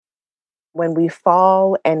when we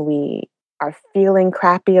fall and we are feeling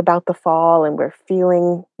crappy about the fall and we're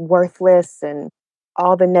feeling worthless and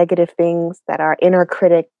all the negative things that our inner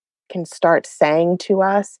critic can start saying to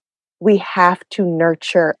us, we have to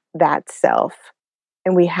nurture that self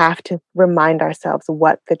and we have to remind ourselves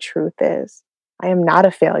what the truth is. I am not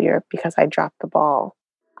a failure because I dropped the ball.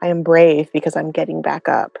 I am brave because I'm getting back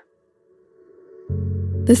up.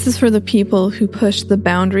 This is for the people who push the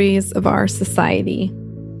boundaries of our society,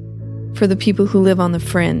 for the people who live on the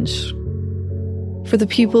fringe, for the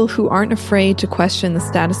people who aren't afraid to question the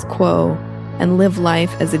status quo and live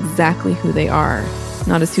life as exactly who they are,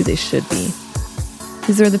 not as who they should be.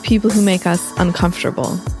 These are the people who make us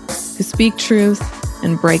uncomfortable, who speak truth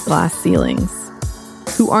and break glass ceilings,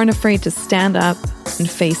 who aren't afraid to stand up and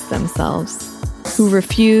face themselves, who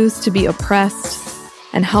refuse to be oppressed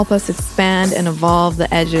and help us expand and evolve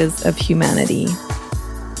the edges of humanity.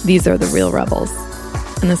 These are the real rebels,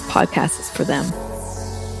 and this podcast is for them.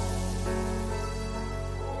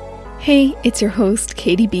 Hey, it's your host,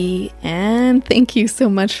 Katie B, and thank you so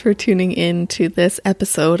much for tuning in to this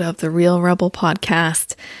episode of the Real Rebel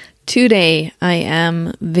podcast. Today, I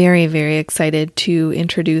am very, very excited to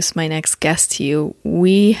introduce my next guest to you.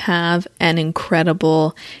 We have an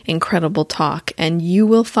incredible, incredible talk, and you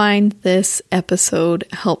will find this episode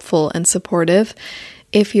helpful and supportive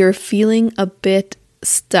if you're feeling a bit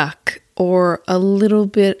stuck or a little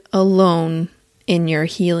bit alone in your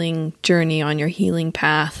healing journey, on your healing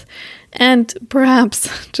path. And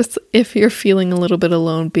perhaps just if you're feeling a little bit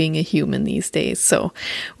alone being a human these days. So,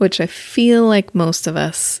 which I feel like most of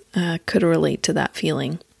us could relate to that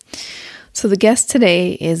feeling. So the guest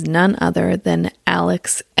today is none other than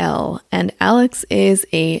Alex L. And Alex is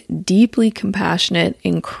a deeply compassionate,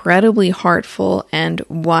 incredibly heartful, and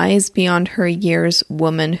wise beyond her years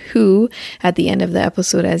woman who, at the end of the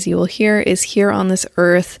episode, as you will hear, is here on this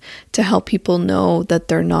earth to help people know that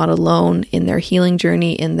they're not alone in their healing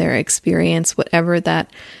journey, in their experience, whatever that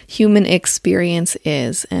human experience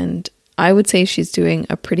is. And I would say she's doing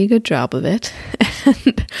a pretty good job of it.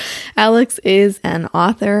 And Alex is an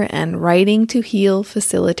author and writing to heal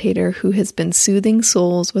facilitator who has been soothing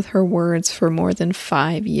souls with her words for more than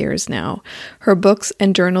 5 years now. Her books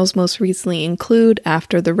and journals most recently include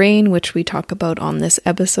After the Rain, which we talk about on this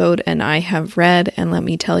episode, and I have read, and let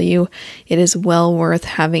me tell you, it is well worth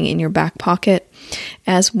having in your back pocket,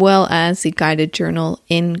 as well as the guided journal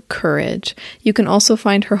Encourage. You can also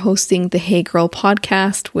find her hosting the Hey Girl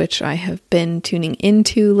podcast, which I have been tuning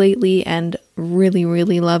into lately and really,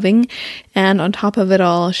 really loving. And on top of it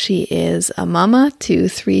all, she is a mama to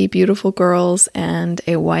 3 beautiful girls and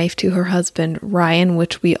a wife to her husband, Ryan,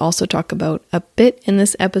 which we also talk about a bit in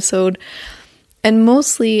this episode. And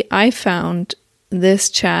mostly I found this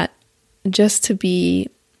chat just to be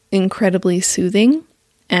incredibly soothing.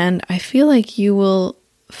 And I feel like you will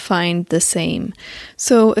find the same.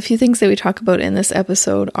 So a few things that we talk about in this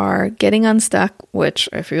episode are getting unstuck, which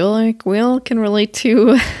I feel like we all can relate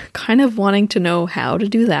to, kind of wanting to know how to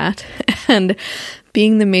do that, and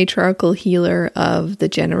being the matriarchal healer of the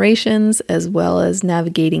generations, as well as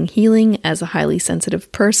navigating healing as a highly sensitive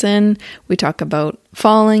person. We talk about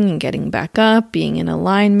falling and getting back up, being in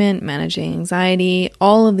alignment, managing anxiety,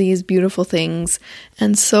 all of these beautiful things,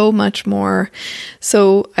 and so much more.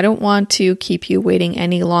 So I don't want to keep you waiting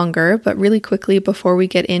any longer, but really quickly before we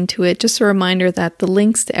get into it, just a reminder that the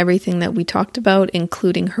links to everything that we talked about,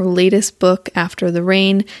 including her latest book, After the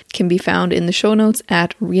Rain, can be found in the show notes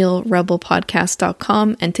at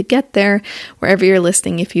realrebelpodcast.com. And to get there, wherever you're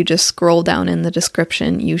listening, if you just scroll down in the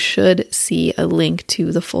description, you should see a link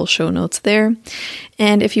to the full show notes there.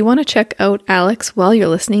 And if you want to check out Alex while you're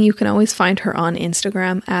listening, you can always find her on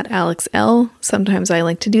Instagram at AlexL. Sometimes I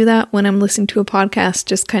like to do that when I'm listening to a podcast,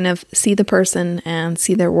 just kind of see the person and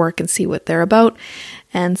see their work and see what they're about.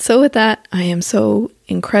 And so with that, I am so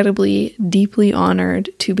incredibly, deeply honored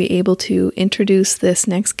to be able to introduce this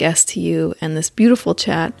next guest to you and this beautiful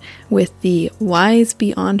chat with the wise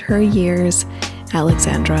beyond her years,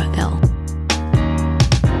 Alexandra L.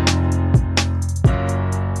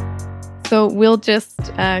 So we'll just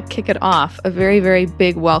kick it off. A very, very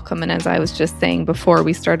big welcome. And as I was just saying before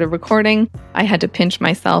we started recording, I had to pinch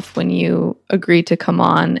myself when you agreed to come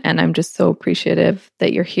on. And I'm just so appreciative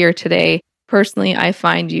that you're here today. Personally, I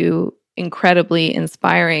find you incredibly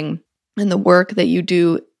inspiring, and the work that you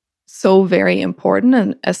do so very important,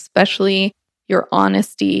 and especially your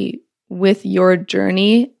honesty with your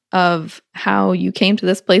journey of how you came to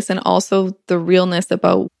this place, and also the realness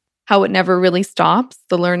about how it never really stops.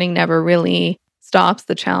 The learning never really stops.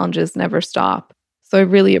 The challenges never stop. So I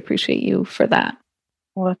really appreciate you for that.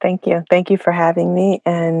 Well, thank you. Thank you for having me.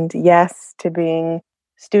 And yes, to being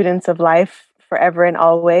students of life forever and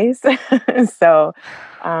always. So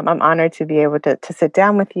I'm honored to be able to sit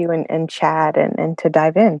down with you and chat and to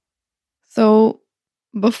dive in. So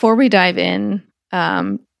before we dive in,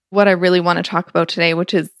 what I really want to talk about today,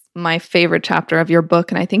 which is my favorite chapter of your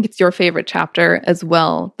book, and I think it's your favorite chapter as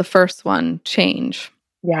well, the first one, change.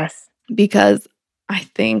 Yes. Because I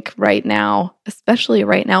think right now, especially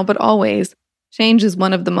right now, but always, change is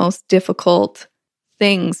one of the most difficult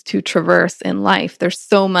things to traverse in life. There's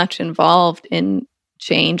so much involved in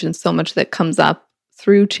change and so much that comes up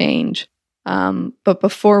through change. But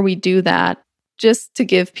before we do that, just to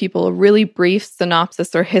give people a really brief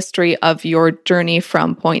synopsis or history of your journey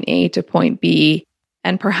from point A to point B,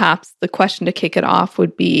 and perhaps the question to kick it off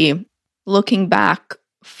would be, looking back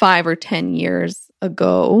 5 or 10 years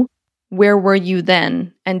ago, where were you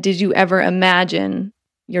then? And did you ever imagine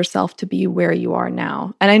yourself to be where you are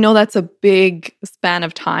now? And I know that's a big span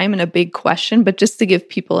of time and a big question, but just to give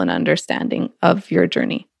people an understanding of your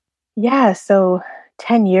journey. Yeah. So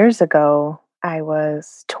 10 years ago, I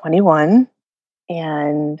was 21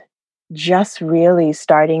 and just really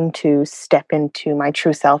starting to step into my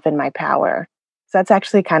true self and my power. So that's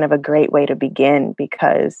actually kind of a great way to begin,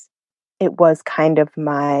 because it was kind of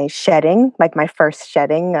my shedding, like my first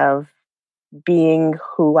shedding of being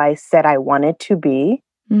who I said I wanted to be.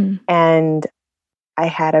 And I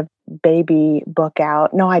had a baby book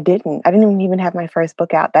out. No, I didn't. I didn't even have my first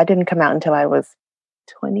book out. That didn't come out until I was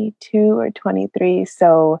 22 or 23.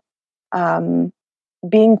 So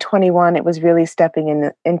being 21, it was really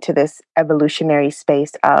stepping into this evolutionary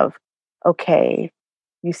space of, okay,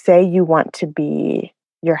 you say you want to be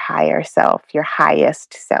your higher self, your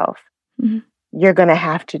highest self. Mm-hmm. You're going to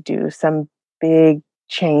have to do some big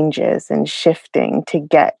changes and shifting to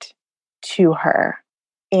get to her.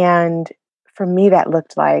 And for me, that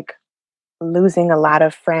looked like losing a lot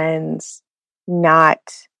of friends, not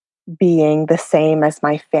being the same as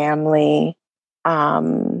my family.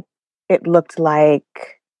 It looked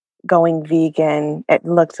like going vegan. It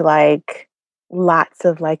looked like lots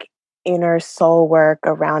of like inner soul work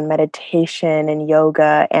around meditation and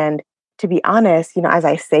yoga. And to be honest, as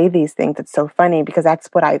I say these things, it's so funny because that's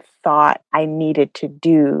what I thought I needed to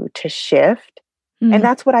do to shift. And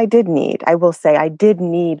that's what I did need. I will say I did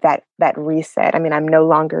need that reset. I mean, I'm no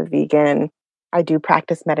longer vegan. I do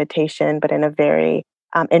practice meditation, but in a very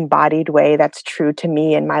embodied way that's true to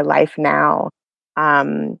me in my life now.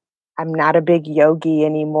 I'm not a big yogi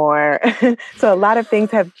anymore. So a lot of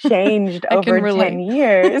things have changed over 10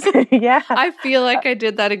 years. Yeah. I feel like I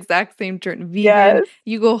did that exact same journey. Vegan, yes.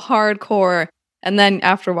 You go hardcore. And then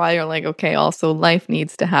after a while, you're like, okay, also life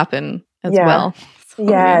needs to happen as well. So,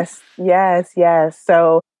 Yes.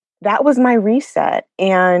 So that was my reset.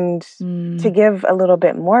 And to give a little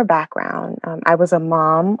bit more background, I was a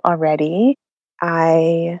mom already.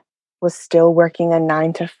 I was still working a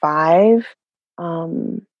 9 to 5.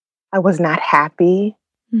 I was not happy.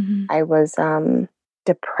 Mm-hmm. I was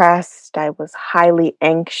depressed. I was highly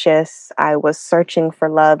anxious. I was searching for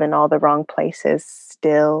love in all the wrong places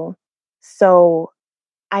still. So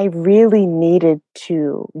I really needed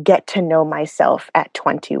to get to know myself at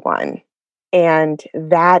 21. And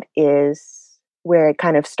that is where it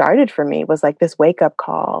kind of started for me, was like this wake up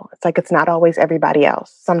call. It's like, it's not always everybody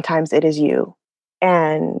else. Sometimes it is you.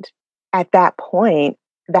 And at that point,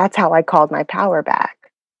 that's how I called my power back,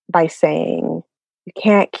 by saying, you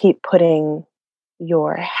can't keep putting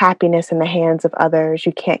your happiness in the hands of others.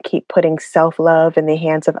 You can't keep putting self-love in the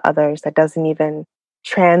hands of others. That doesn't even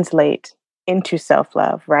translate into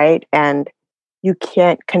self-love, right? And you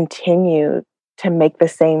can't continue to make the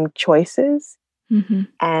same choices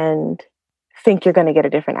and think you're going to get a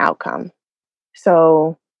different outcome.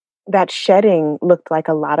 So that shedding looked like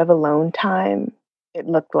a lot of alone time. It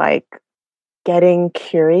looked like getting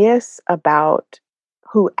curious about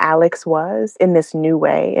who Alex was in this new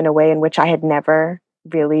way, in a way in which I had never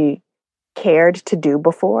really cared to do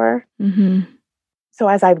before. So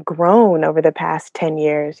as I've grown over the past 10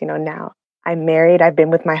 years, now I'm married. I've been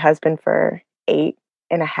with my husband for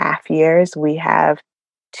 8.5 years. We have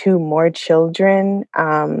 2 more children.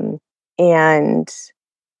 And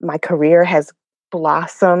my career has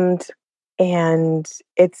blossomed. And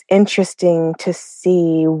it's interesting to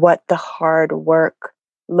see what the hard work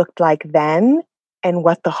looked like then and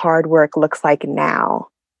what the hard work looks like now.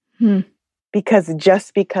 Because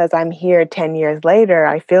just because I'm here 10 years later,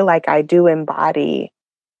 I feel like I do embody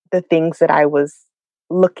the things that I was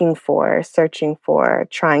looking for, searching for,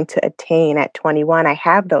 trying to attain at 21. I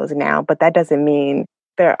have those now, but that doesn't mean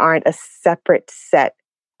there aren't a separate set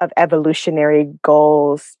of evolutionary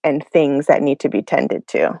goals and things that need to be tended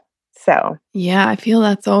to. So, yeah, I feel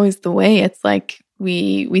that's always the way. It's like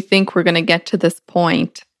we think we're going to get to this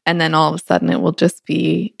point, and then all of a sudden it will just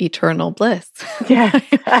be eternal bliss. Yeah.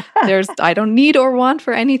 I don't need or want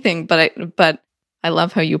for anything, but I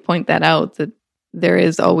love how you point that out, that there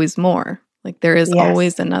is always more. Like there is Yes.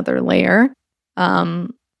 always another layer.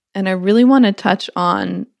 And I really want to touch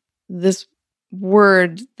on this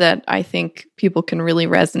word that I think people can really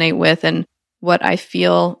resonate with, and what I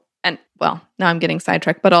feel. And well, now I'm getting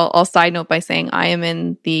sidetracked, but I'll side note by saying I am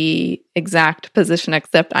in the exact position,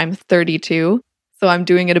 except I'm 32. So I'm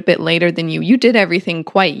doing it a bit later than you. You did everything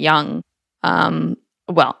quite young.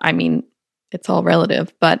 Well, I mean, it's all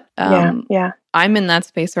relative, but yeah. I'm in that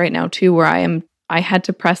space right now too, where I had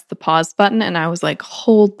to press the pause button and I was like,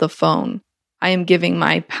 hold the phone. I am giving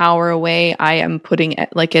my power away. I am putting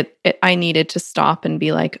it I needed to stop and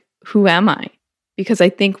be like, who am I? Because I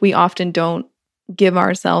think we often don't give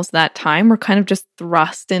ourselves that time. We're kind of just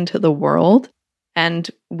thrust into the world and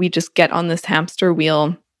we just get on this hamster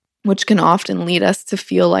wheel, which can often lead us to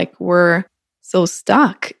feel like we're so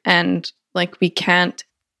stuck and like we can't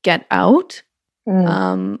get out.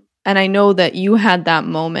 And I know that you had that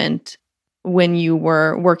moment when you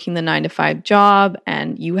were working the 9-to-5 job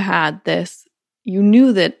and you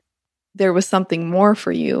knew that there was something more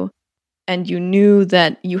for you, and you knew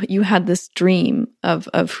that you had this dream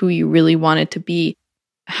of who you really wanted to be.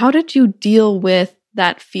 How did you deal with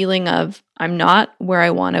that feeling of, I'm not where I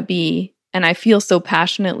want to be, and I feel so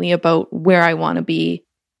passionately about where I want to be,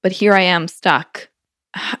 but here I am stuck?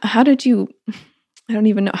 How did you, I don't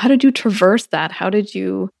even know, how did you traverse that? How did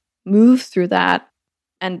you move through that?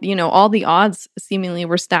 And, all the odds seemingly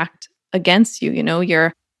were stacked against you.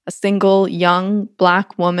 You're a single, young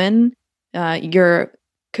Black woman. Your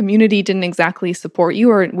community didn't exactly support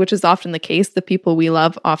you, which is often the case. The people we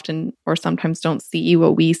love often or sometimes don't see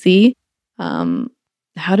what we see.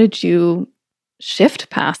 How did you shift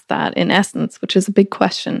past that, in essence, which is a big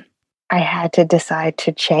question? I had to decide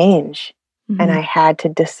to change. Mm-hmm. And I had to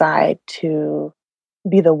decide to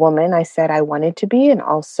be the woman I said I wanted to be, and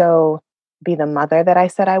also be the mother that I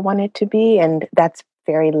said I wanted to be. And that's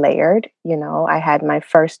very layered. I had my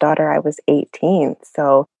first daughter, I was 18.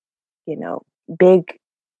 So, big,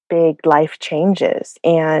 big life changes.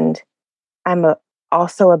 And I'm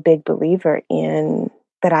also a big believer in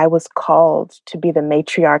that I was called to be the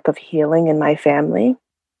matriarch of healing in my family.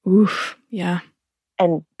 Oof, yeah.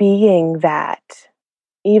 And being that,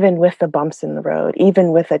 even with the bumps in the road,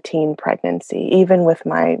 even with a teen pregnancy, even with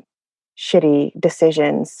my shitty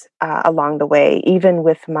decisions along the way, even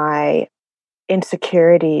with my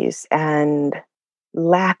insecurities and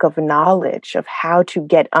lack of knowledge of how to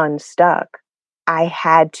get unstuck, I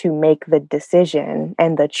had to make the decision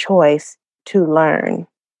and the choice to learn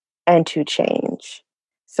and to change.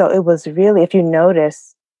 So it was really, if you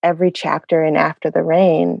notice, every chapter in After the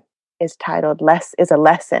Rain is titled is a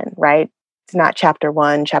lesson, right? It's not chapter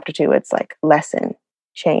 1, chapter 2. It's like lesson,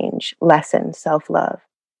 change, lesson, self-love.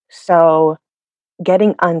 So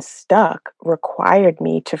getting unstuck required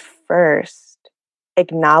me to first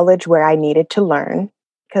acknowledge where I needed to learn.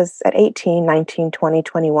 Because at 18, 19, 20,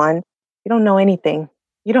 21, you don't know anything.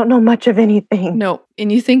 You don't know much of anything. No.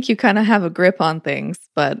 And you think you kind of have a grip on things,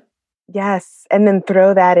 but... Yes. And then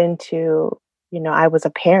throw that into, I was a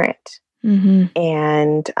parent. Mm-hmm.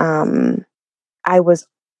 And I was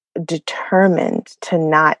determined to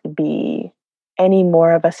not be any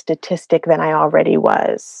more of a statistic than I already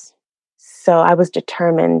was. So I was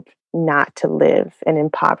determined not to live an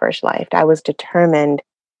impoverished life. I was determined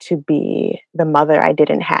to be the mother I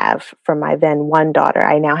didn't have for my then one daughter.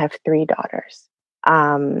 I now have 3 daughters.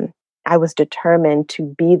 I was determined to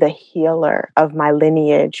be the healer of my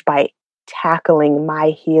lineage by tackling my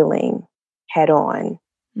healing head on,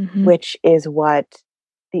 mm-hmm. which is what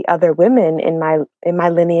the other women in my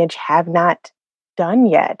lineage have not done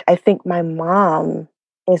yet. I think my mom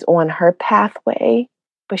is on her pathway,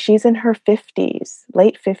 but she's in her 50s,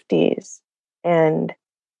 late 50s. And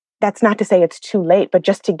that's not to say it's too late, but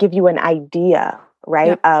just to give you an idea, right,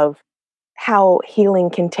 Yep. of how healing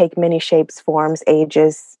can take many shapes, forms,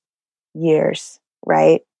 ages, years,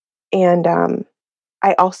 right? And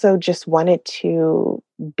I also just wanted to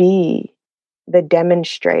be the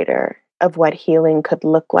demonstrator of what healing could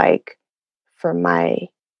look like for my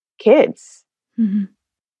kids. Mm-hmm.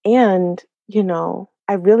 And,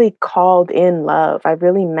 I really called in love. I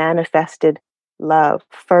really manifested love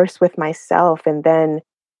first with myself. And then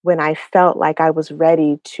when I felt like I was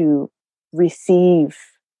ready to receive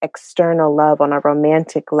external love on a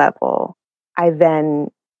romantic level, I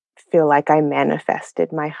then feel like I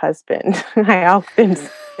manifested my husband. I often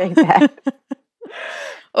say that.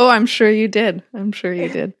 Oh, I'm sure you did. I'm sure you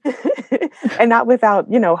did. And not without,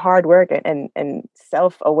 hard work and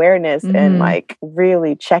self-awareness and Mm, like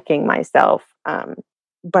really checking myself.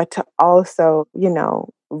 But to also,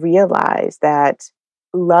 realize that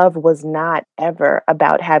love was not ever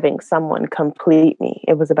about having someone complete me.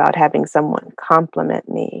 It was about having someone complement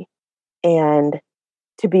me. And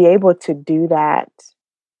to be able to do that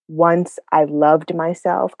once I loved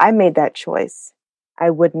myself, I made that choice. I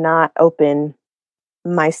would not open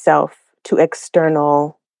myself to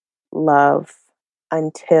external love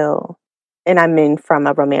until, and I mean from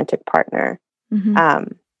a romantic partner, hmm um,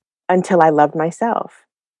 until I loved myself.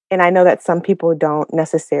 And I know that some people don't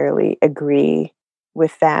necessarily agree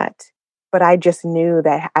with that, but I just knew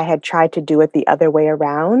that I had tried to do it the other way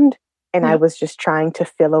around. And I Yeah. was just trying to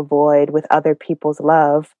fill a void with other people's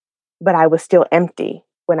love, but I was still empty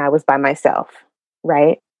when I was by myself.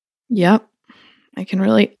 Right. Yep. I can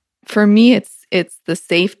really, for me, it's the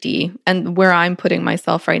safety, and where I'm putting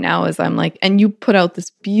myself right now is I'm like, and you put out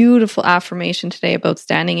this beautiful affirmation today about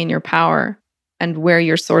standing in your power and where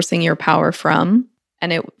you're sourcing your power from.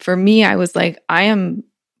 And it, for me, I was like, I am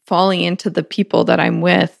falling into the people that I'm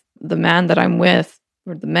with, the man that I'm with,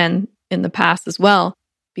 or the men in the past as well,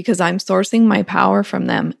 because I'm sourcing my power from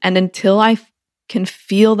them. And until can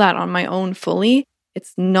feel that on my own fully,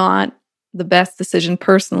 it's not the best decision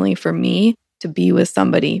personally for me to be with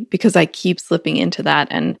somebody, because I keep slipping into that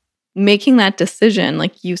and making that decision.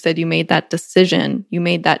 Like you said, you made that decision, you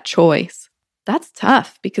made that choice. That's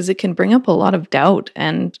tough because it can bring up a lot of doubt.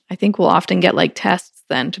 And I think we'll often get like tests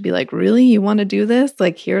then to be like, really, you want to do this?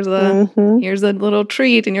 Like, Mm-hmm. here's a little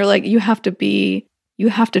treat. And you're like, you have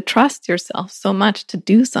to trust yourself so much to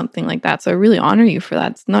do something like that. So I really honor you for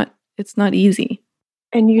that. It's not easy.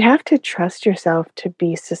 And you have to trust yourself to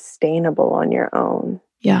be sustainable on your own.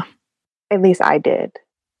 Yeah. At least I did.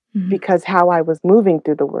 Mm-hmm. Because how I was moving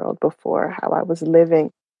through the world before, how I was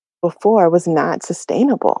living before was not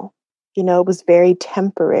sustainable. It was very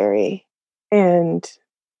temporary. And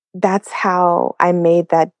that's how I made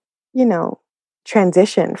that, you know,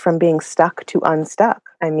 transition from being stuck to unstuck.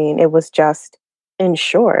 I mean, it was just, in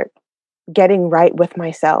short, getting right with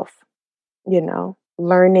myself,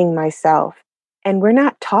 learning myself. And we're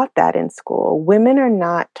not taught that in school. Women are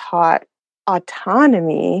not taught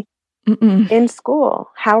autonomy Mm-mm. in school.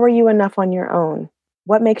 How are you enough on your own?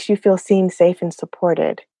 What makes you feel seen, safe, and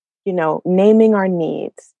supported? Naming our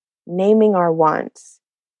needs, naming our wants,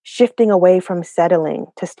 shifting away from settling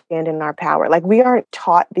to stand in our power. Like, we aren't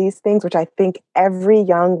taught these things, which I think every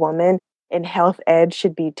young woman in health ed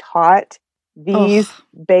should be taught these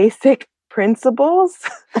Oh, basic principles.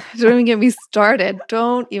 don't even get me started.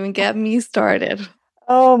 Don't even get me started.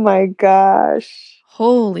 Oh my gosh.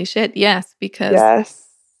 Holy shit. Yes, because Yes.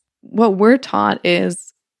 what we're taught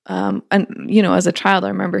is, and as a child, I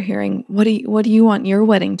remember hearing, what do you want your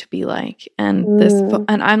wedding to be like? And Mm.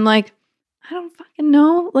 and I'm like, I don't fucking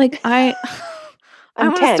know. Like, I I'm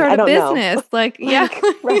want to 10. start I a don't know. business. Like, yeah, Like,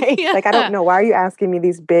 right. Like, I don't yeah. know. Why are you asking me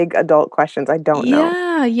these big adult questions? I don't know.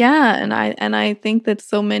 Yeah, yeah, and I think that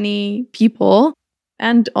so many people,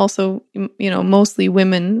 and also mostly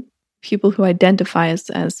women, people who identify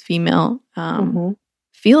as female, Mm-hmm.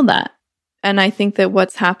 feel that. And I think that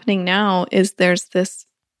what's happening now is there's this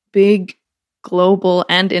big global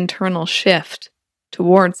and internal shift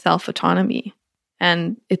towards self-autonomy,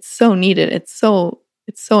 and it's so needed. It's so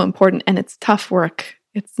important, and it's tough work.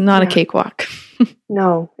 It's not a Yeah. cakewalk.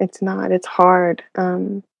 No, it's not. It's hard.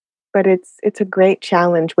 But it's a great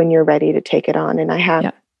challenge when you're ready to take it on. And I have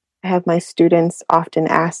Yeah. I have my students often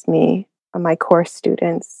ask me, my course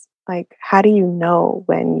students, like, how do you know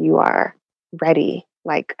when you are ready?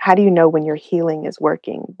 Like, how do you know when your healing is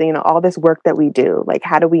working? All this work that we do, like,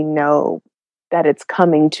 how do we know that it's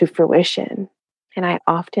coming to fruition? And I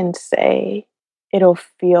often say it'll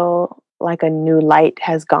feel like a new light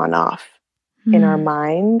has gone off in our Hmm.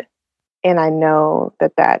 mind. And I know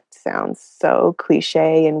that that sounds so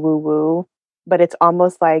cliche and woo woo, but it's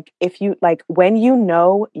almost like, if you like, when you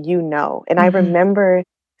know, you know. And I Mm-hmm. remember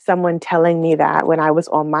someone telling me that when I was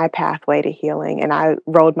on my pathway to healing, and I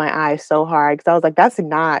rolled my eyes so hard because I was like, that's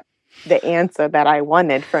not the answer that I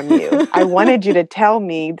wanted from you. I wanted you to tell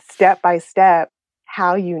me step by step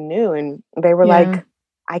how you knew. And they were Yeah. like,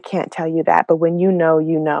 I can't tell you that, but when you know,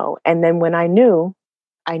 you know. And then when I knew,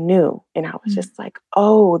 and I was just like,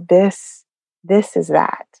 oh, this is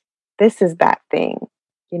that. This is that thing.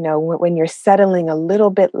 When you're settling a little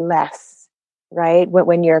bit less, right?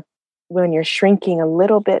 When you're shrinking a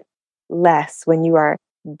little bit less, when you are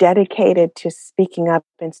dedicated to speaking up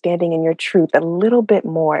and standing in your truth a little bit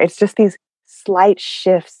more. It's just these slight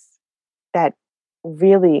shifts that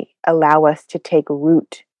really allow us to take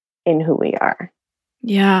root in who we are.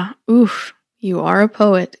 Yeah. Oof. You are a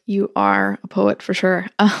poet. You are a poet for sure.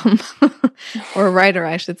 Or a writer,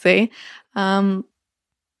 I should say.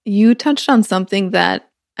 You touched on something that,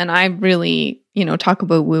 and I really, talk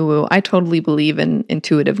about woo woo. I totally believe in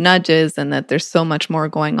intuitive nudges and that there's so much more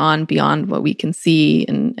going on beyond what we can see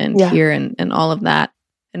and Yeah. hear and all of that.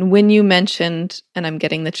 And when you mentioned, and I'm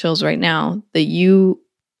getting the chills right now, that you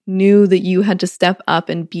knew that you had to step up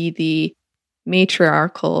and be the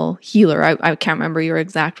matriarchal healer. I can't remember your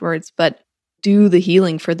exact words, but do the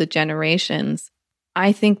healing for the generations.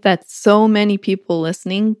 I think that so many people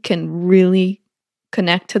listening can really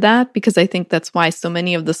connect to that, because I think that's why so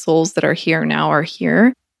many of the souls that are here now are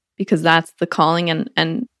here, because that's the calling.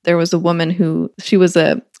 And there was a woman who, she was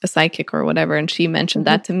a psychic or whatever, and she mentioned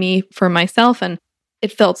that to me for myself, and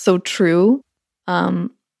it felt so true.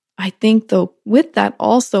 I think though with that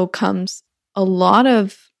also comes a lot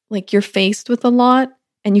of, like, you're faced with a lot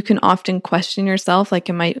and you can often question yourself, like,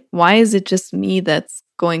 why is it just me that's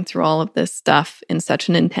going through all of this stuff in such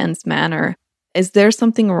an intense manner? Is there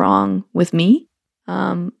something wrong with me?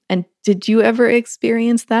 And did you ever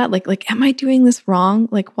experience that? Like, am I doing this wrong?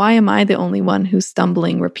 Like, why am I the only one who's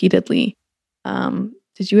stumbling repeatedly?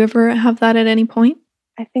 Did you ever have that at any point?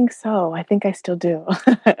 I think so. I think I still do.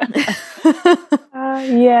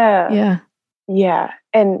 Yeah. Yeah. Yeah.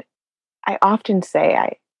 And I often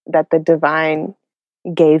say that the divine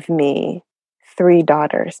gave me 3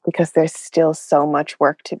 daughters because there's still so much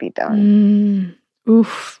work to be done.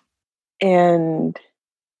 Oof. And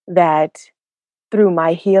that through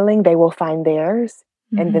my healing, they will find theirs,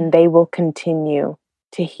 and then they will continue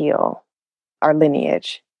to heal our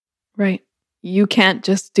lineage. Right. You can't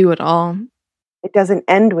just do it all. It doesn't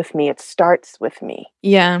end with me. It starts with me.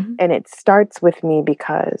 Yeah. And it starts with me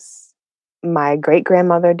because my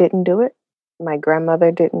great-grandmother didn't do it. My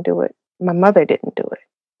grandmother didn't do it. My mother didn't do it.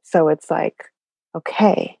 So it's like,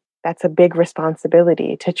 okay, that's a big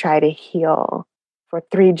responsibility to try to heal for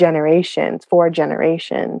 3 generations, 4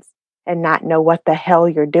 generations, and not know what the hell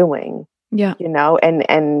you're doing. Yeah.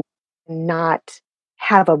 And not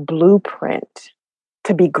have a blueprint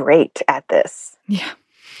to be great at this. Yeah.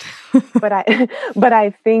 but I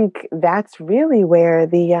think that's really where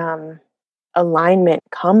the alignment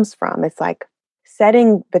comes from. It's like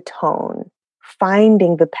setting the tone,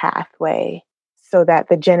 finding the pathway so that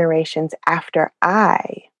the generations after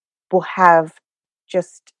I will have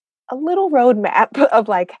just a little roadmap of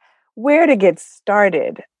like where to get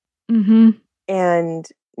started. And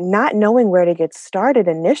not knowing where to get started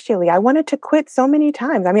initially, I wanted to quit so many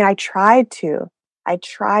times. I mean, I tried to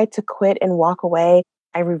quit and walk away.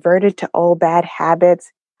 I reverted to old bad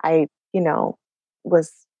habits. I,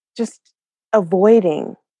 was just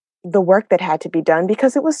avoiding the work that had to be done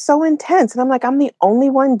because it was so intense. And I'm like, I'm the only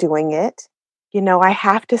one doing it. I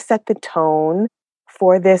have to set the tone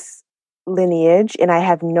for this lineage, and I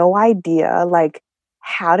have no idea like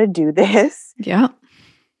how to do this. Yeah.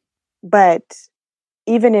 But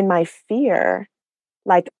even in my fear,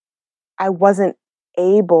 like, I wasn't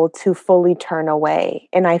able to fully turn away.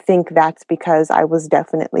 And I think that's because I was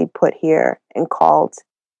definitely put here and called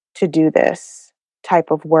to do this type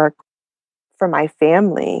of work for my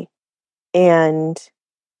family. And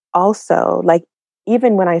also, like,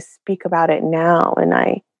 even when I speak about it now and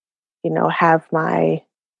I, have my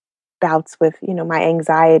bouts with, my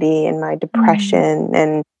anxiety and my depression,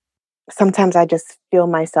 and sometimes I just feel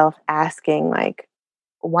myself asking, like,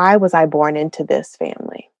 why was I born into this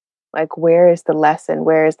family? Like, where is the lesson?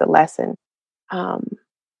 Where is the lesson?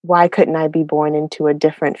 Why couldn't I be born into a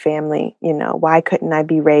different family? Why couldn't I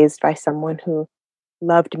be raised by someone who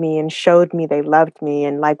loved me and showed me they loved me?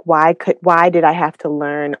 And like, why did I have to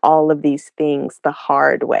learn all of these things the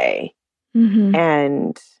hard way?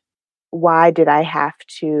 And why did I have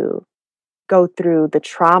to go through the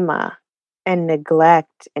trauma and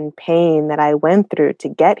neglect and pain that I went through to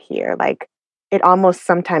get here? Like, it almost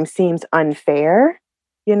sometimes seems unfair,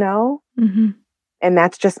 And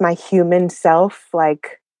that's just my human self,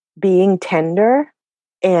 like, being tender.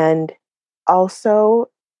 And also,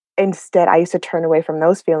 instead, I used to turn away from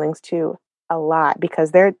those feelings too a lot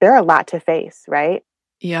because they're a lot to face, right?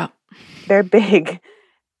 Yeah. They're big.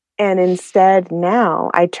 And instead,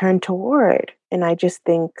 now I turn toward and I just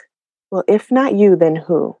think, well, if not you, then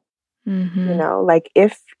who? Like,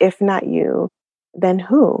 if not you, then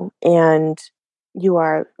who? And you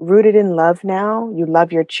are rooted in love now. You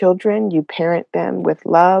love your children. You parent them with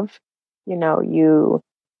love. You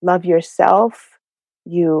love yourself.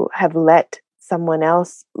 You have let someone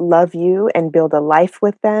else love you and build a life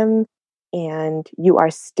with them. And you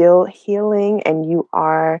are still healing, and you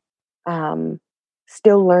are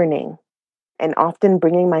still learning, and often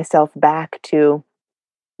bringing myself back to,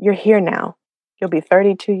 you're here now. You'll be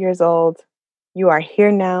 32 years old. You are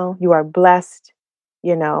here now. You are blessed,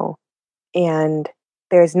 you know, and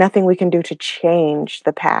there's nothing we can do to change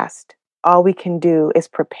the past. All we can do is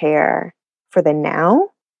prepare for the now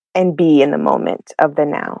and be in the moment of the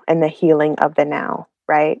now and the healing of the now,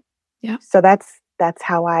 right? Yeah. So that's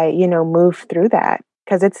how I, move through that,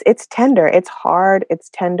 because it's tender, it's hard, it's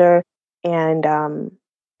tender, and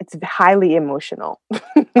it's highly emotional.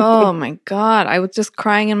 Oh my God. I was just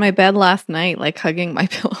crying in my bed last night, like hugging my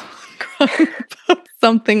pillow, crying about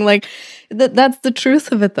something like that. That's the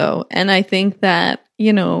truth of it, though. And I think that,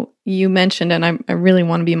 you mentioned, and I really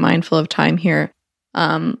want to be mindful of time here.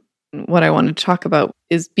 What I want to talk about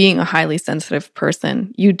is being a highly sensitive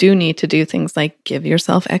person. You do need to do things like give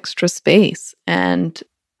yourself extra space. And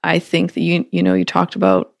I think that you talked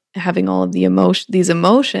about having all of these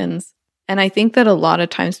emotions. And I think that a lot of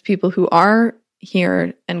times people who are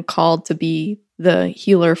here and called to be the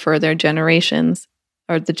healer for their generations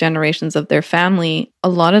or the generations of their family, a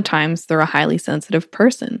lot of times they're a highly sensitive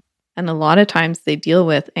person. And a lot of times they deal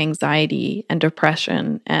with anxiety and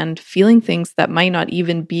depression and feeling things that might not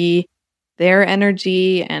even be their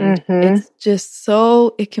energy. And it's just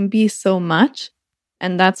it can be so much.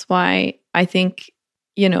 And that's why I think,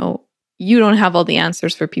 you don't have all the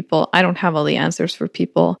answers for people. I don't have all the answers for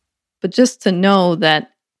people. But just to know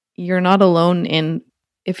that you're not alone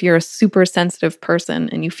if you're a super sensitive person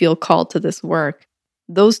and you feel called to this work,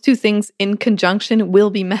 those two things in conjunction will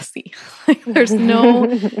be messy. Like there's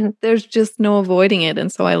just no avoiding it.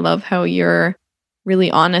 And so I love how you're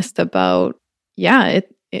really honest about,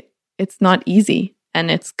 it's not easy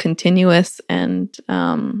and it's continuous. And,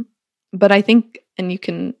 but I think, and you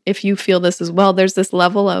can, if you feel this as well, there's this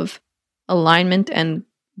level of alignment and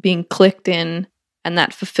being clicked in and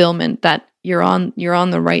that fulfillment that you're on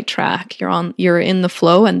the right track. You're in the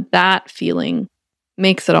flow, and that feeling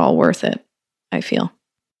makes it all worth it, I feel.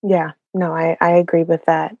 Yeah, no, I agree with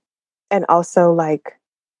that. And also like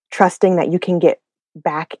trusting that you can get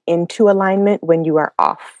back into alignment when you are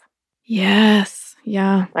off. Yes.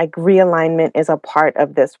 Yeah. Like realignment is a part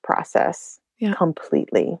of this process. Yeah.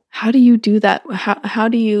 Completely. How do you do that?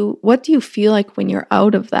 What do you feel like when you're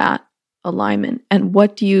out of that alignment? And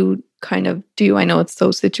what do you kind of do? I know it's so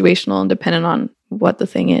situational and dependent on what the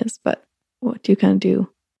thing is, but what do you kind of do?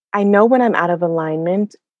 I know when I'm out of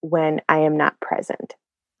alignment when I am not present.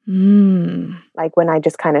 Like when I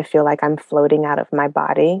just kind of feel like I'm floating out of my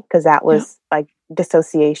body, because that was like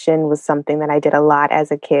dissociation was something that I did a lot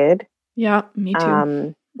as a kid. Yeah, me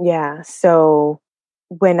too. Yeah. So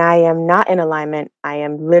when I am not in alignment, I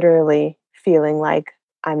am literally feeling like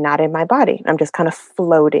I'm not in my body. I'm just kind of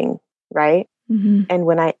floating, right? Mm-hmm. And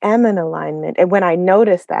when I am in alignment, and when I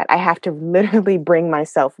notice that, I have to literally bring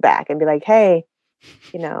myself back and be like, hey,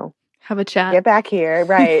 have a chat. Get back here,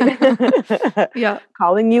 right? Yeah.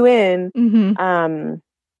 Calling you in. Mm-hmm.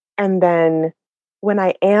 And then when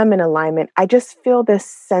I am in alignment, I just feel this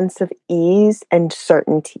sense of ease and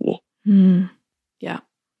certainty. Yeah.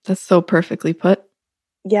 That's so perfectly put.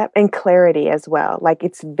 Yep. And clarity as well. Like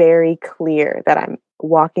it's very clear that I'm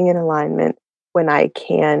walking in alignment when I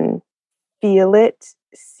can feel it,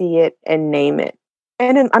 see it, and name it.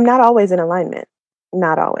 And I'm not always in alignment.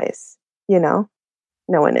 Not always, No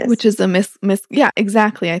one is. Which is a miss. Yeah,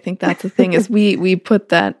 exactly. I think that's the thing is we put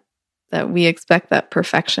that we expect that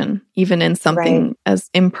perfection, even in something as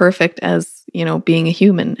imperfect as, being a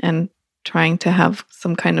human and trying to have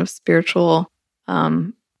some kind of spiritual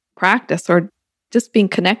practice or just being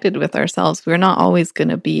connected with ourselves. We're not always going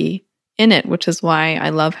to be in it, which is why I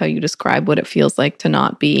love how you describe what it feels like to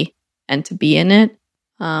not be and to be in it.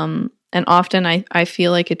 And often I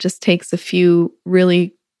feel like it just takes a few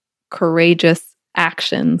really courageous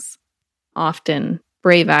actions, often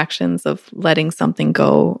brave actions of letting something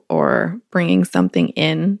go or bringing something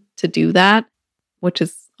in to do that, which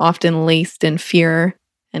is often laced in fear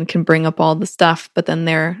and can bring up all the stuff. But then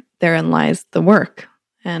therein lies the work.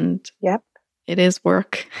 And it is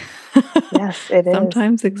work. Yes, it is.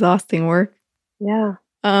 Sometimes exhausting work. Yeah.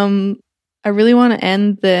 I really want to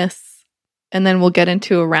end this, and then we'll get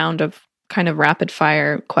into a round of kind of rapid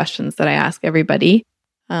fire questions that I ask everybody.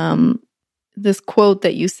 This quote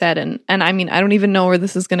that you said, and I mean, I don't even know where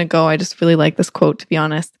this is going to go. I just really like this quote, to be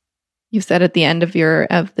honest. You said at the end of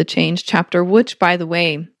the Change chapter, which, by the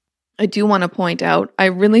way, I do want to point out, I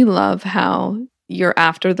really love how your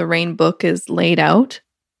After the Rain book is laid out.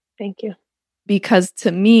 Thank you. Because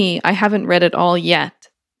to me, I haven't read it all yet,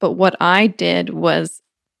 but what I did was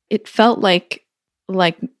it felt like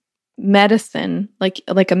medicine, like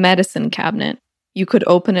a medicine cabinet you could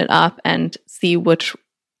open it up and see which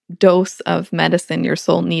dose of medicine your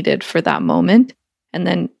soul needed for that moment, and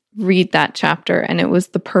then read that chapter. And it was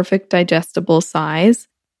the perfect digestible size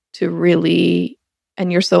to really,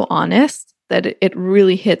 and you're so honest that it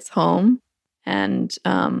really hits home. And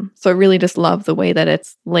so I really just love the way that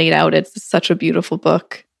it's laid out. It's such a beautiful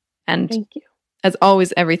book. And thank you. As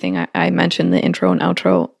always, everything I mentioned, the intro and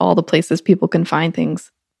outro, all the places people can find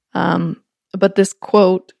things. But this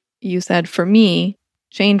quote, you said, for me,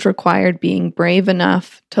 change required being brave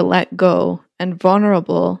enough to let go and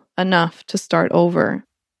vulnerable enough to start over,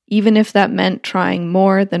 even if that meant trying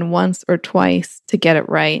more than once or twice to get it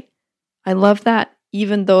right. I love that,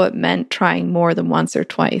 even though it meant trying more than once or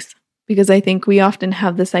twice, because I think we often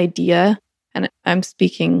have this idea, and I'm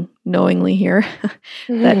speaking knowingly here,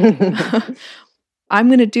 that I'm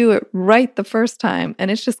going to do it right the first time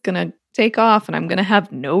and it's just going to take off and I'm going to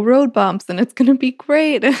have no road bumps and it's going to be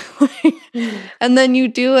great. And then you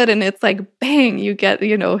do it and it's like, bang, you get,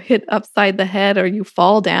 hit upside the head or you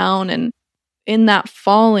fall down. And in that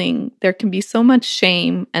falling, there can be so much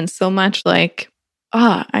shame and so much like,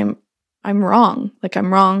 I'm wrong. Like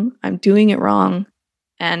I'm wrong. I'm doing it wrong.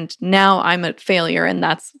 And now I'm a failure and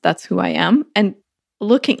that's who I am. And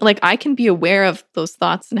looking, like I can be aware of those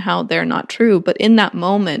thoughts and how they're not true, but in that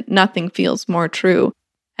moment, nothing feels more true.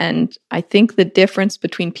 And I think the difference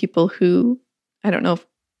between people who, I don't know if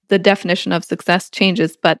the definition of success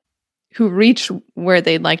changes, but who reach where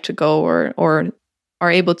they'd like to go or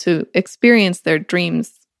are able to experience their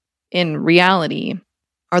dreams in reality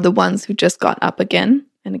are the ones who just got up again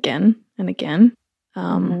and again and again.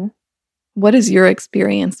 What is your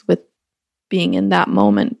experience with being in that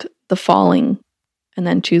moment, the falling, and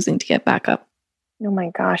then choosing to get back up? Oh my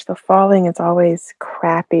gosh, the falling is always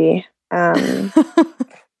crappy.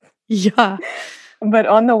 Yeah. But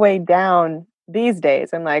on the way down these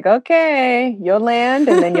days, I'm like, okay, you'll land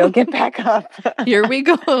and then you'll get back up. Here we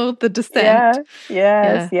go, the descent.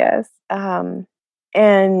 Yes.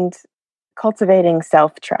 And cultivating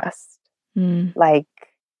self-trust. Like,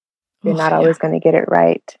 you're not always going to get it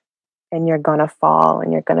right. And you're going to fall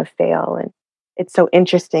and you're going to fail. And it's so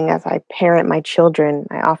interesting as I parent my children,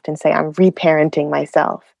 I often say I'm reparenting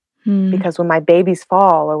myself. Because when my babies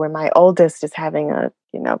fall or when my oldest is having a,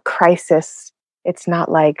 crisis, it's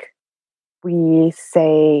not like we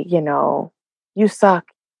say, you suck,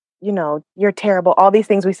 you're terrible. All these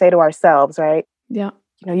things we say to ourselves, right? Yeah.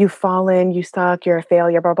 You've fallen, you suck, you're a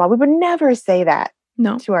failure, blah, blah. We would never say that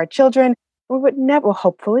to our children. We would never, well,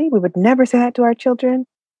 hopefully, we would never say that to our children.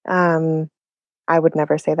 I would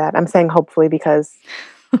never say that. I'm saying hopefully because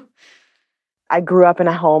I grew up in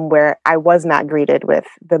a home where I was not greeted with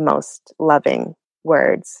the most loving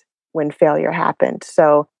words when failure happened.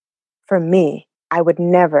 So for me, I would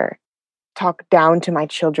never talk down to my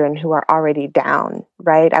children who are already down,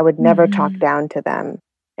 right? I would never talk down to them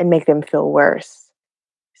and make them feel worse.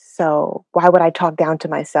 So why would I talk down to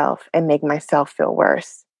myself and make myself feel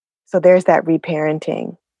worse? So there's that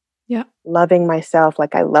reparenting. Yeah. Loving myself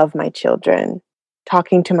like I love my children.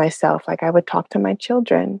 Talking to myself like I would talk to my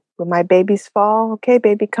children. When my babies fall, okay,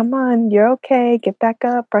 baby, come on, you're okay. Get back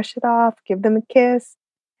up, brush it off, give them a kiss,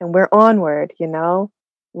 and we're onward,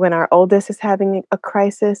 When our oldest is having a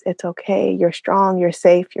crisis, it's okay. You're strong, you're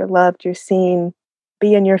safe, you're loved, you're seen.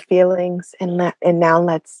 Be in your feelings, and now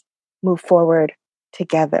let's move forward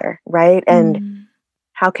together, right? And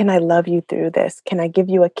how can I love you through this? Can I give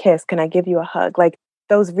you a kiss? Can I give you a hug? Like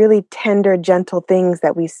those really tender, gentle things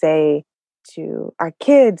that we say to our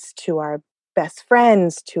kids, to our best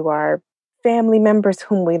friends, to our family members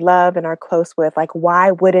whom we love and are close with. Like,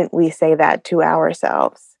 why wouldn't we say that to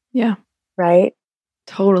ourselves? Yeah. Right?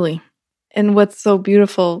 Totally. And what's so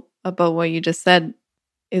beautiful about what you just said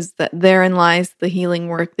is that therein lies the healing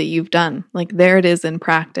work that you've done. Like there it is in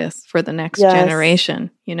practice for the next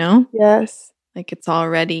generation, Yes. Like it's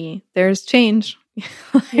already, there's change.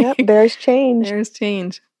 Yep, there's change. There's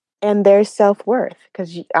change. And there's self-worth,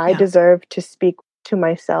 because I deserve to speak to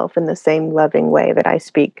myself in the same loving way that I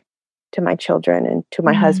speak to my children and to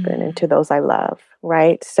my husband and to those I love,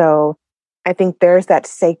 right? So I think there's that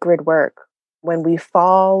sacred work when we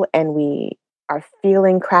fall and we are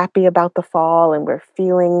feeling crappy about the fall and we're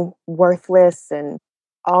feeling worthless and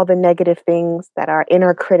all the negative things that our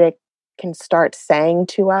inner critic can start saying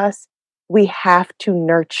to us. We have to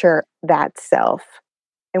nurture that self.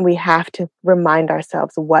 And we have to remind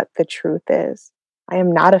ourselves what the truth is. I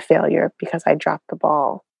am not a failure because I dropped the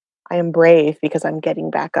ball. I am brave because I'm getting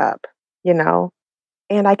back up, And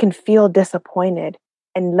I can feel disappointed,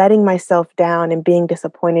 and letting myself down and being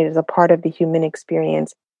disappointed is a part of the human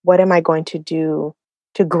experience. What am I going to do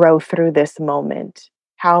to grow through this moment?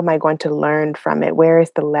 How am I going to learn from it? Where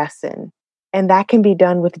is the lesson? And that can be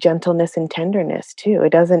done with gentleness and tenderness too.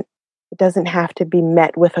 It doesn't have to be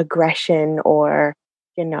met with aggression or,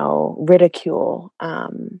 ridicule.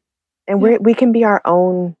 And Yeah. we can be our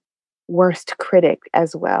own worst critic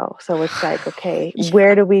as well. So it's like, okay, Yeah.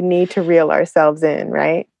 where do we need to reel ourselves in,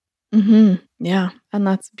 right? Yeah. And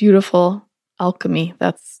that's beautiful alchemy.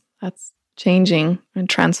 That's changing and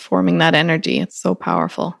transforming that energy. It's so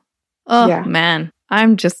powerful. Oh Yeah. man,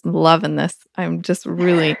 I'm just loving this. I'm just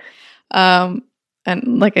really, and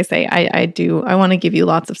like I say, I want to give you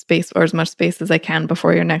lots of space, or as much space as I can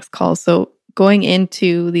before your next call. So going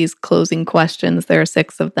into these closing questions, there are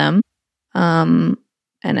 6 of them, and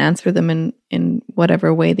answer them in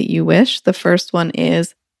whatever way that you wish. The first one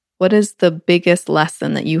is, what is the biggest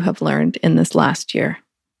lesson that you have learned in this last year?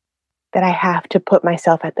 That I have to put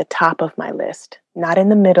myself at the top of my list, not in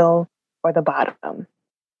the middle or the bottom,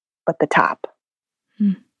 but the top.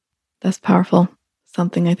 That's powerful.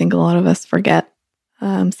 Something I think a lot of us forget.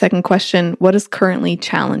 Second question, what is currently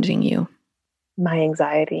challenging you? My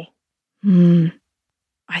anxiety.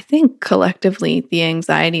 I think collectively, the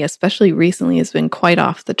anxiety, especially recently, has been quite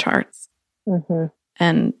off the charts. Mm-hmm.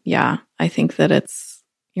 And yeah, I think that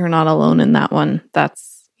you're not alone in that one.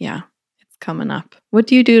 It's coming up. What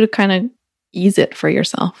do you do to kind of ease it for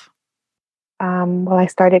yourself? Well, I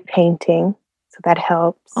started painting, so that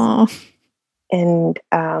helps. Oh. And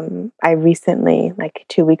I recently, like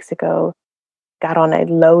 2 weeks ago, got on a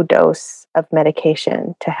low dose of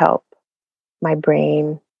medication to help my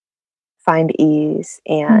brain find ease.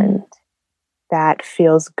 And that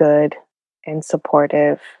feels good and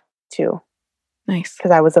supportive too. Nice.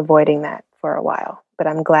 Because I was avoiding that for a while, but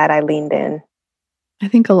I'm glad I leaned in. I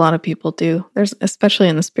think a lot of people do. There's, especially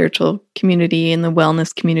in the spiritual community, in the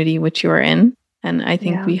wellness community, which you are in. And I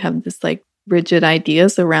think we have this like rigid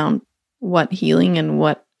ideas around what healing and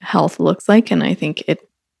what health looks like. And I think it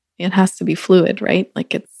has to be fluid, right?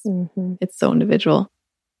 Like it's so individual.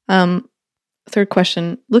 Third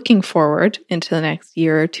question, looking forward into the next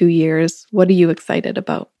year or 2 years, what are you excited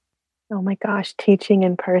about? Oh my gosh, teaching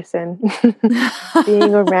in person,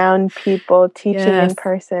 being around people, teaching in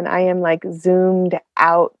person. I am like zoomed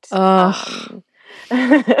out. But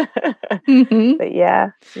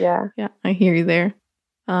yeah, I hear you there.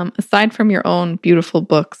 Aside from your own beautiful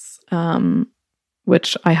books,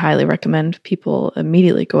 which I highly recommend people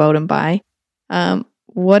immediately go out and buy,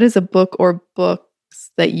 what is a book or books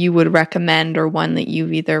that you would recommend, or one that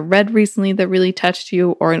you've either read recently that really touched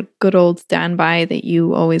you, or a good old standby that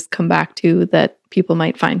you always come back to that people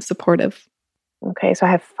might find supportive? Okay, so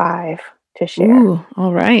I have 5 to share. Ooh,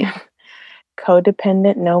 all right.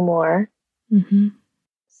 Codependent No More.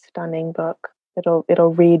 Stunning book.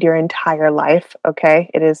 It'll read your entire life. Okay,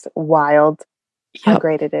 it is wild how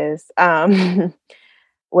great it is.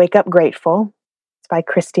 Wake Up Grateful. It's by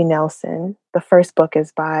Christy Nelson. The first book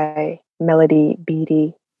is by Melody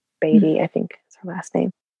Beattie, I think is her last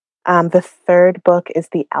name. The third book is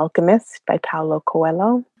The Alchemist by Paulo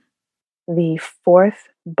Coelho. The fourth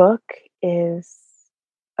book is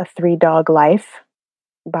A 3-Dog Life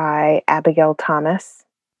by Abigail Thomas.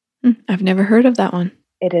 I've never heard of that one.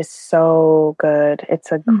 It is so good.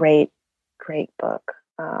 It's a great, great book.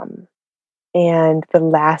 And the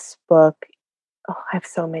last book, I have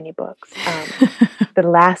so many books. The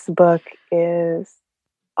last book is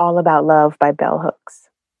All About Love by Bell Hooks.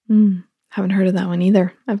 Haven't heard of that one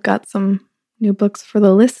either. I've got some new books for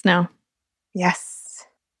the list now. Yes.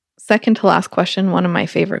 Second to last question, one of my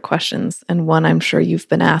favorite questions, and one I'm sure you've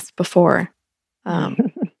been asked before.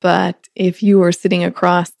 But if you were sitting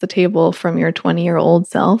across the table from your 20-year-old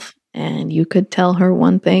self and you could tell her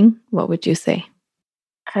one thing, what would you say?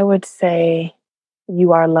 I would say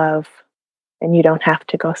you are love and you don't have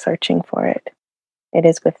to go searching for it. It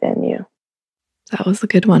is within you. That was a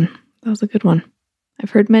good one. I've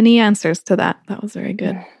heard many answers to that. That was very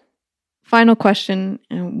good. Final question.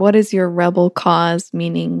 What is your rebel cause?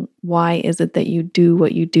 Meaning, why is it that you do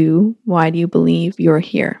what you do? Why do you believe you're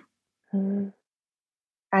here?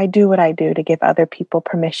 I do what I do to give other people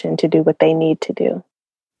permission to do what they need to do.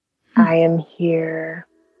 I am here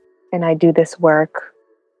and I do this work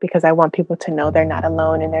because I want people to know they're not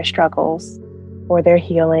alone in their struggles or their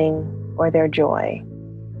healing or their joy.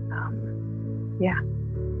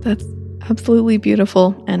 That's absolutely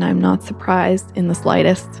beautiful, and I'm not surprised in the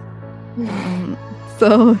slightest.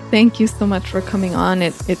 So thank you so much for coming on.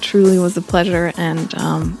 It truly was a pleasure, and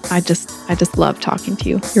I just love talking to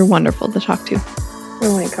you. You're wonderful to talk to.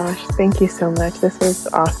 Oh my gosh, thank you so much. This was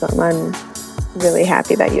awesome. I'm really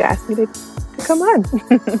happy that you asked me to come on.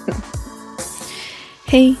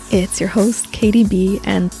 Hey, it's your host, Katie B,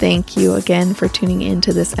 and thank you again for tuning in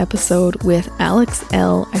to this episode with Alex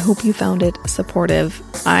L. I hope you found it supportive.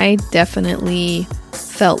 I definitely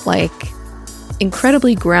felt like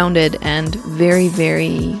incredibly grounded and very,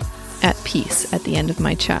 very at peace at the end of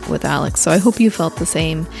my chat with Alex. So I hope you felt the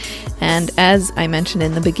same. And as I mentioned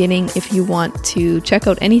in the beginning, if you want to check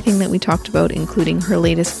out anything that we talked about, including her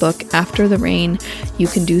latest book, After the Rain, you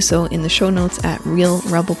can do so in the show notes at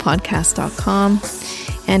realrebelpodcast.com.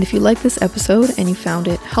 And if you like this episode and you found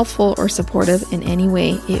it helpful or supportive in any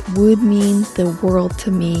way, it would mean the world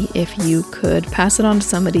to me if you could pass it on to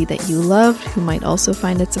somebody that you loved who might also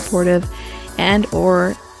find it supportive, and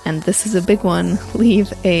this is a big one,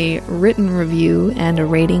 leave a written review and a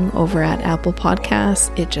rating over at Apple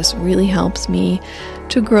Podcasts. It just really helps me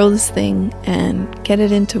to grow this thing and get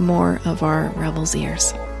it into more of our Rebels'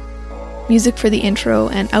 ears. Music for the intro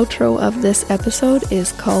and outro of this episode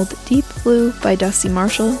is called Deep Blue by Dusty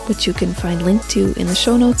Marshall, which you can find linked to in the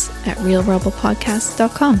show notes at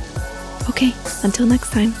realrebelpodcast.com. Okay, until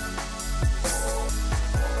next time.